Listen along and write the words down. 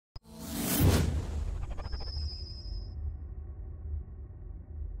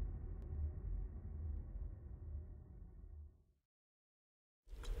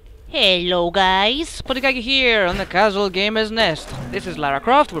Hello guys, Pontikaki here on the Casual Gamer's Nest. This is Lara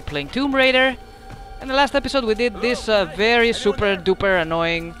Croft, we're playing Tomb Raider. In the last episode we did this very super duper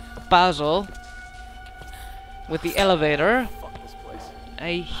annoying puzzle with the elevator.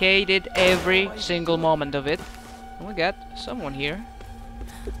 I hated every single moment of it. And we got someone here.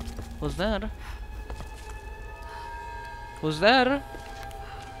 Who's that? Who's that?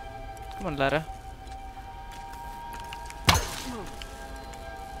 Come on, Lara.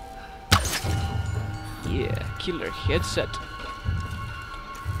 Yeah, killer headset.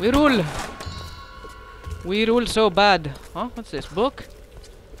 We rule! We rule so bad. Huh? What's this? Book?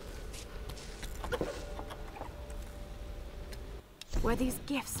 Were these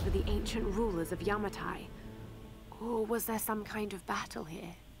gifts for the ancient rulers of Yamatai? Or was there some kind of battle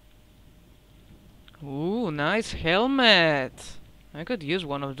here? Ooh, nice helmet! I could use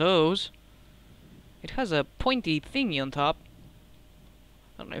one of those. It has a pointy thingy on top.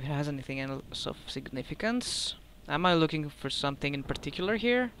 I don't know if it has anything else of significance. Am I looking for something in particular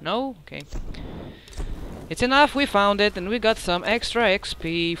here? No? Okay. It's enough, we found it, and we got some extra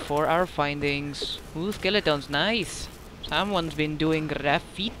XP for our findings. Ooh, skeletons, nice! Someone's been doing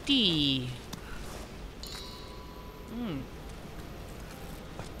graffiti!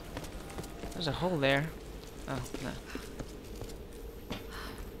 There's a hole there. Oh, no.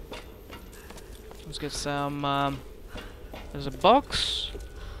 Let's get some, there's a box.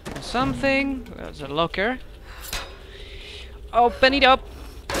 Something. There's a locker. Open it up!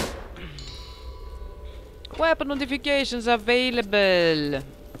 Weapon notifications available!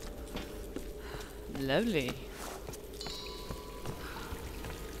 Lovely.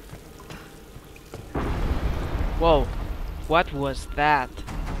 Whoa. What was that?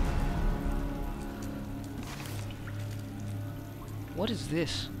 What is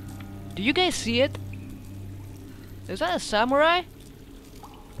this? Do you guys see it? Is that a samurai?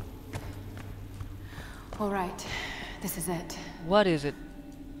 All right, this is it. What is it?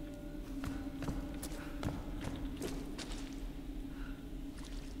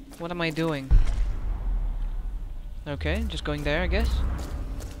 What am I doing? Okay, just going there, I guess.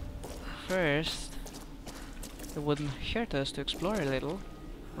 First, it wouldn't hurt us to explore a little,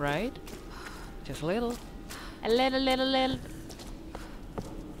 right? Just a little. A little.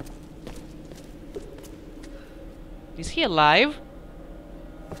 Is he alive?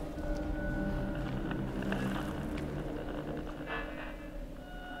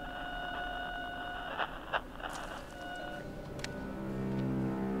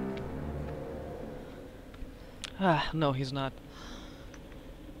 Ah, no, he's not.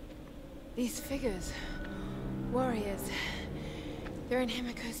 These figures, warriors, they're in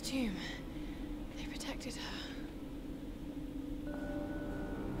Himiko's tomb. They protected her.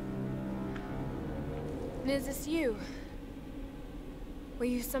 And is this you? Were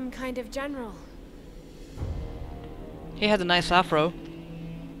you some kind of general? He had a nice afro.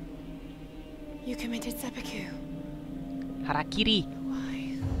 You committed seppuku. Harakiri. Why?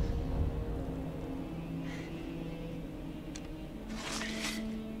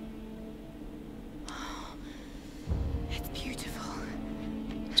 It's beautiful.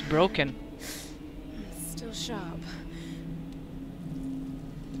 It's broken. It's still sharp.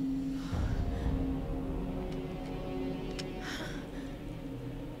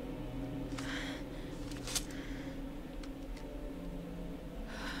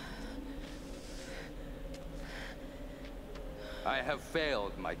 I have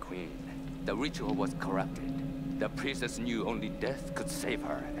failed, my queen. The ritual was corrupted. The priestess knew only death could save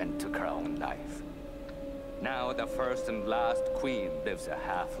her and took her own life. Now the first and last queen lives a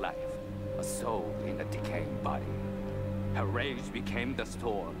half-life, a soul in a decaying body. Her rage became the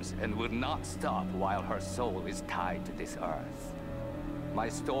storms and will not stop while her soul is tied to this earth. My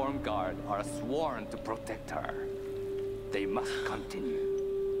storm guard are sworn to protect her. They must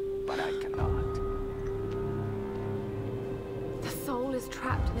continue, but I cannot. The soul is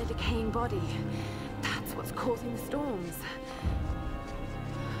trapped in a decaying body. That's what's causing the storms.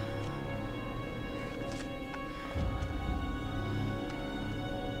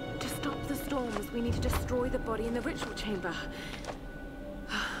 To stop the storms, we need to destroy the body in the ritual chamber.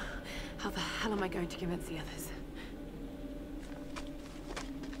 How the hell am I going to convince the others?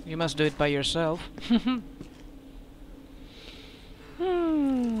 You must do it by yourself.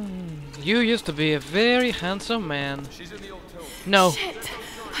 You used to be a very handsome man. No. Shit!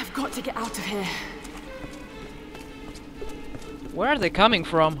 I've got to get out of here. Where are they coming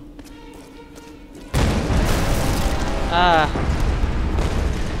from? Ah.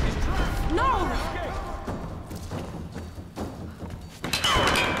 No!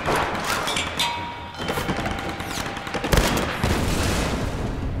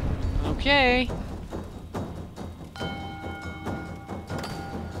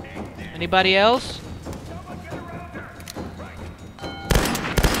 Anybody else?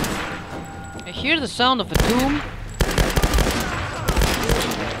 I hear the sound of a tomb.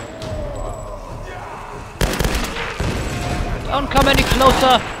 Don't come any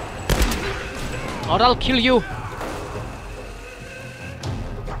closer, or I'll kill you.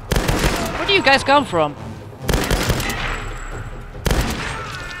 Where do you guys come from?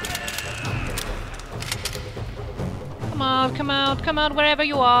 Come on, come out, wherever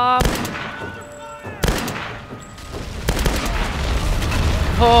you are.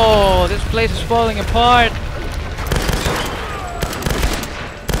 Oh, this place is falling apart.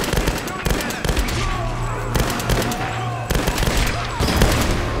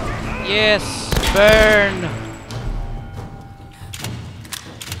 Yes, burn.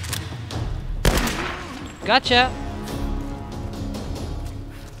 Gotcha.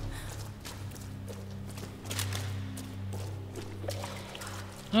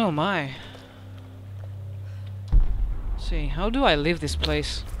 Oh my. Let's see, how do I leave this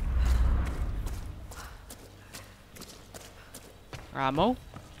place? Ammo?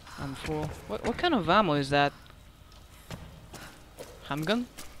 I'm full. What kind of ammo is that? Handgun?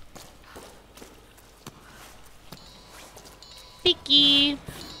 Picky!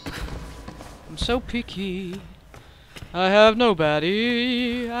 I'm so picky. I have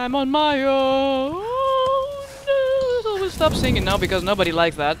nobody. I'm on my own. We'll stop singing now because nobody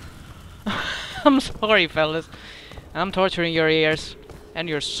likes that. I'm sorry, fellas. I'm torturing your ears and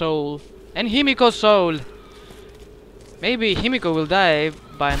your soul and Himiko's soul. Maybe Himiko will die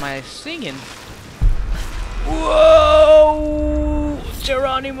by my singing. Whoa!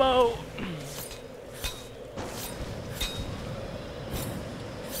 Geronimo!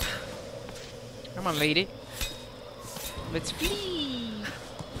 Come on, lady. Let's flee!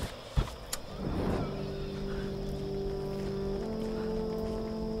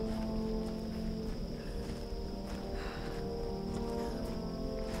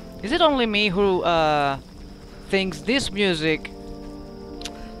 Is it only me who thinks this music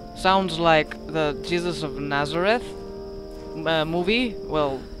sounds like the Jesus of Nazareth movie?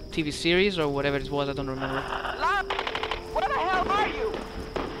 Well, TV series or whatever it was, I don't remember. Lara, where the hell are you?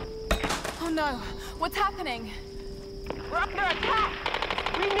 Oh no, what's happening? We're under attack!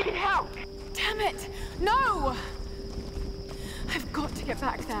 We need help! Damn it! No! I've got to get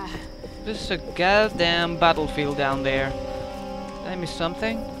back there. This is a goddamn battlefield down there. Did I miss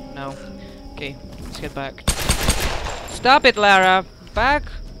something? No. Okay, let's get back. Stop it, Lara! Back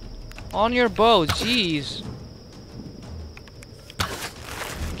on your boat, jeez.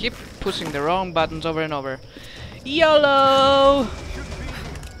 Keep pushing the wrong buttons over and over. YOLO!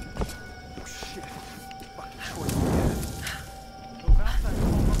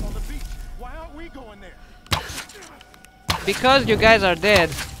 Because you guys are dead.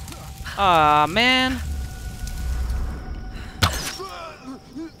 Ah, man.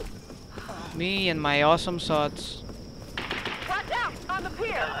 Me and my awesome swords. Watch out! On the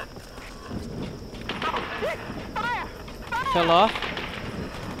pier! Oh, shit! Fire! Fire! Fell off.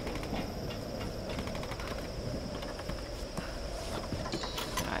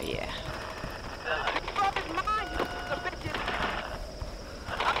 Ah, yeah.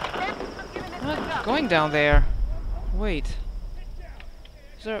 I'm not going down there. Wait.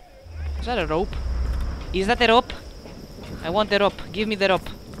 Is that a rope? Is that a rope? I want the rope. Give me the rope.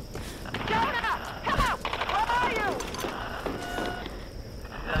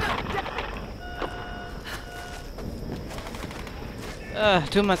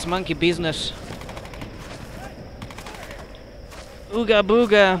 Too much monkey business. Ooga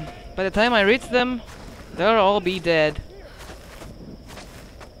booga. By the time I reach them, they'll all be dead.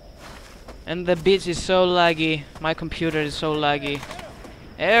 And the bitch is so laggy. My computer is so laggy.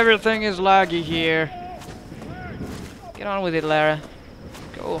 Everything is laggy here. Get on with it, Lara.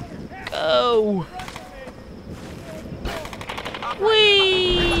 Go. Go!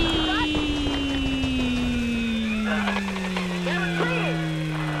 Whee!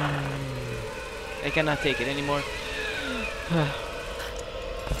 I cannot take it anymore.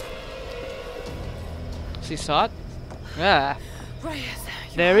 See, saw it? Ah.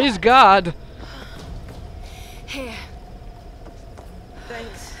 There is God! Here.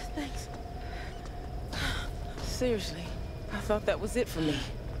 Thanks. Seriously, I thought that was it for me.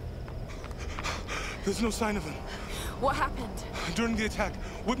 There's no sign of him. What happened? During the attack,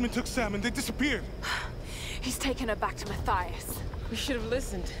 Whitman took Sam and they disappeared. He's taken her back to Matthias. We should have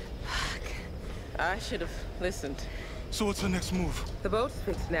listened. I should have listened. So what's the next move? The boat's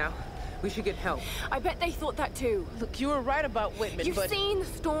fixed now. We should get help. I bet they thought that too. Look, you were right about Whitman, You've but... seen the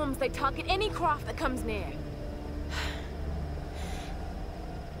storms. They target any craft that comes near.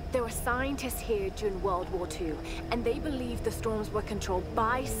 There were scientists here during World War II, and they believed the storms were controlled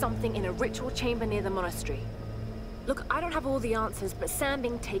by something in a ritual chamber near the monastery. Look, I don't have all the answers, but Sam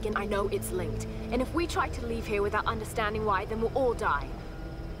being taken, I know it's linked. And if we try to leave here without understanding why, then we'll all die.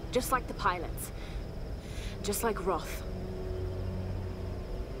 Just like the pilots. Just like Roth.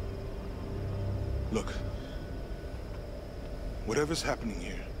 Look. Whatever's happening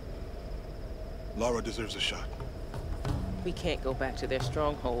here, Lara deserves a shot. We can't go back to their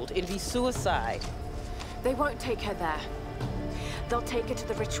stronghold. It'd be suicide. They won't take her there. They'll take her to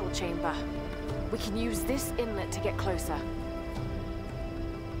the ritual chamber. We can use this inlet to get closer.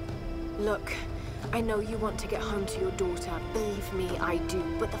 Look, I know you want to get home to your daughter. Believe me, I do.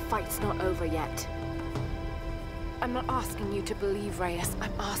 But the fight's not over yet. I'm not asking you to believe, Reyes.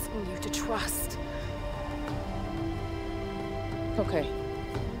 I'm asking you to trust. Okay.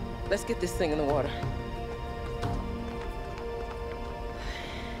 Let's get this thing in the water.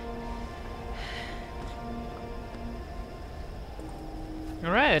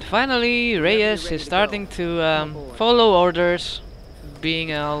 Alright, finally Reyes is starting to follow orders,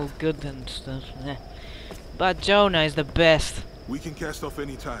 being all good and stuff. But Jonah is the best. We can cast off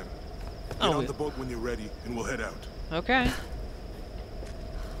any time. Get on the boat when you're ready, and we'll head out. Okay.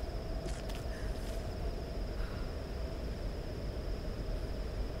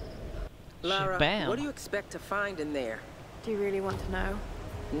 Lara, Bam. what do you expect to find in there? Do you really want to know?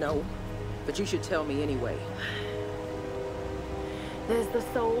 No, but you should tell me anyway. There's the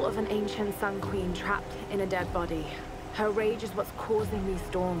soul of an ancient Sun Queen trapped in a dead body. Her rage is what's causing these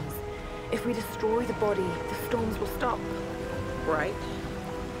storms. If we destroy the body, the storms will stop. Right?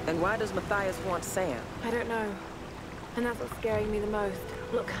 And why does Matthias want Sam? I don't know. And that's what's scaring me the most.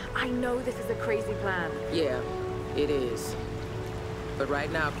 Look, I know this is a crazy plan. Yeah, it is. But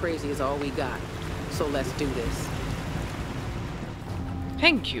right now, crazy is all we got. So let's do this.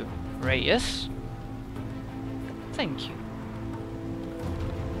 Thank you, Reyes. Thank you.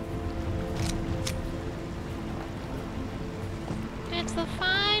 It's the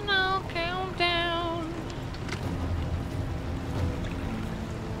final countdown.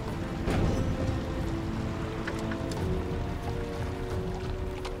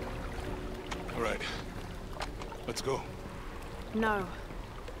 All right. Let's go. No.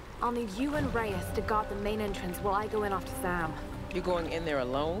 I'll need you and Reyes to guard the main entrance while I go in after Sam. You're going in there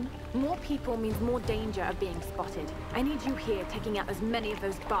alone? More people means more danger of being spotted. I need you here taking out as many of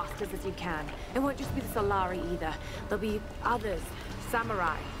those bastards as you can. It won't just be the Solari either. There'll be others.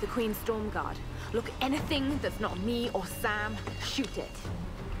 Samurai, the Queen's Storm Guard. Look, anything that's not me or Sam, shoot it.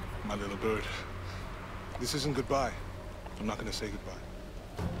 My little bird. This isn't goodbye. I'm not gonna say goodbye.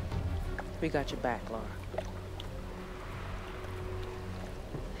 We got your back, Lara.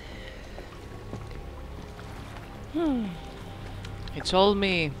 It's all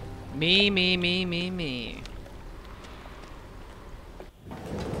me. Me.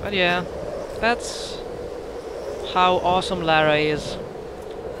 But yeah, that's how awesome Lara is.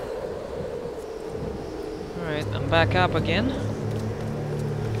 Alright, I'm back up again.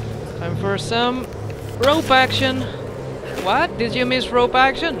 Time for some rope action. What? Did you miss rope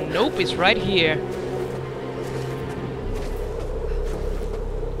action? Nope, it's right here.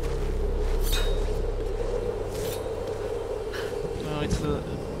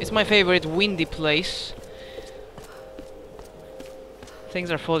 It's my favorite windy place.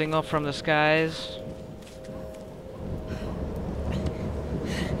 Things are falling off from the skies.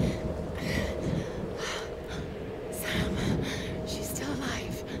 Sam, she's still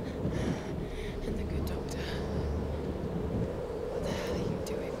alive. And the good doctor. What the hell are you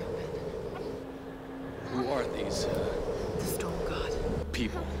doing, woman? Who are these The Storm Guard.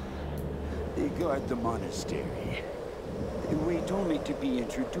 people? They guard the monastery. They wait only to be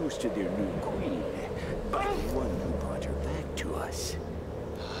introduced to their new queen by the one who brought her back to us.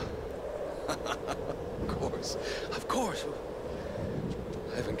 Of course.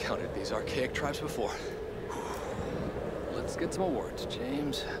 I've encountered these archaic tribes before. Let's get some awards,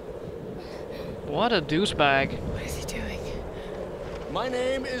 James. What a douchebag. What is he doing? My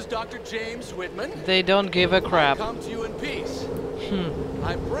name is Dr. James Whitman. They don't give a I crap. come to you in peace.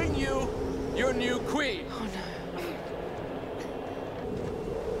 I bring you your new queen. Oh no.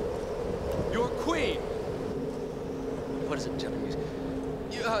 Your queen. What is it in Japanese?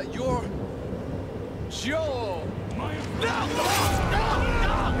 Your Joe.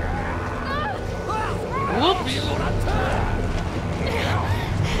 Whoops!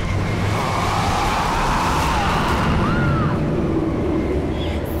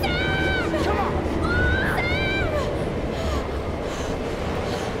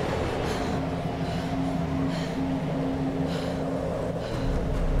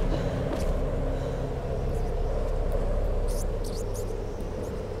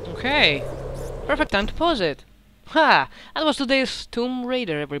 Okay. Perfect time to pause it. Ha! That was today's Tomb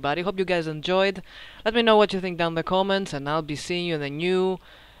Raider, everybody. Hope you guys enjoyed. Let me know what you think down in the comments, and I'll be seeing you in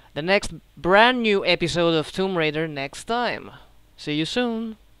the next brand new episode of Tomb Raider next time. See you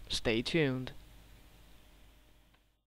soon. Stay tuned.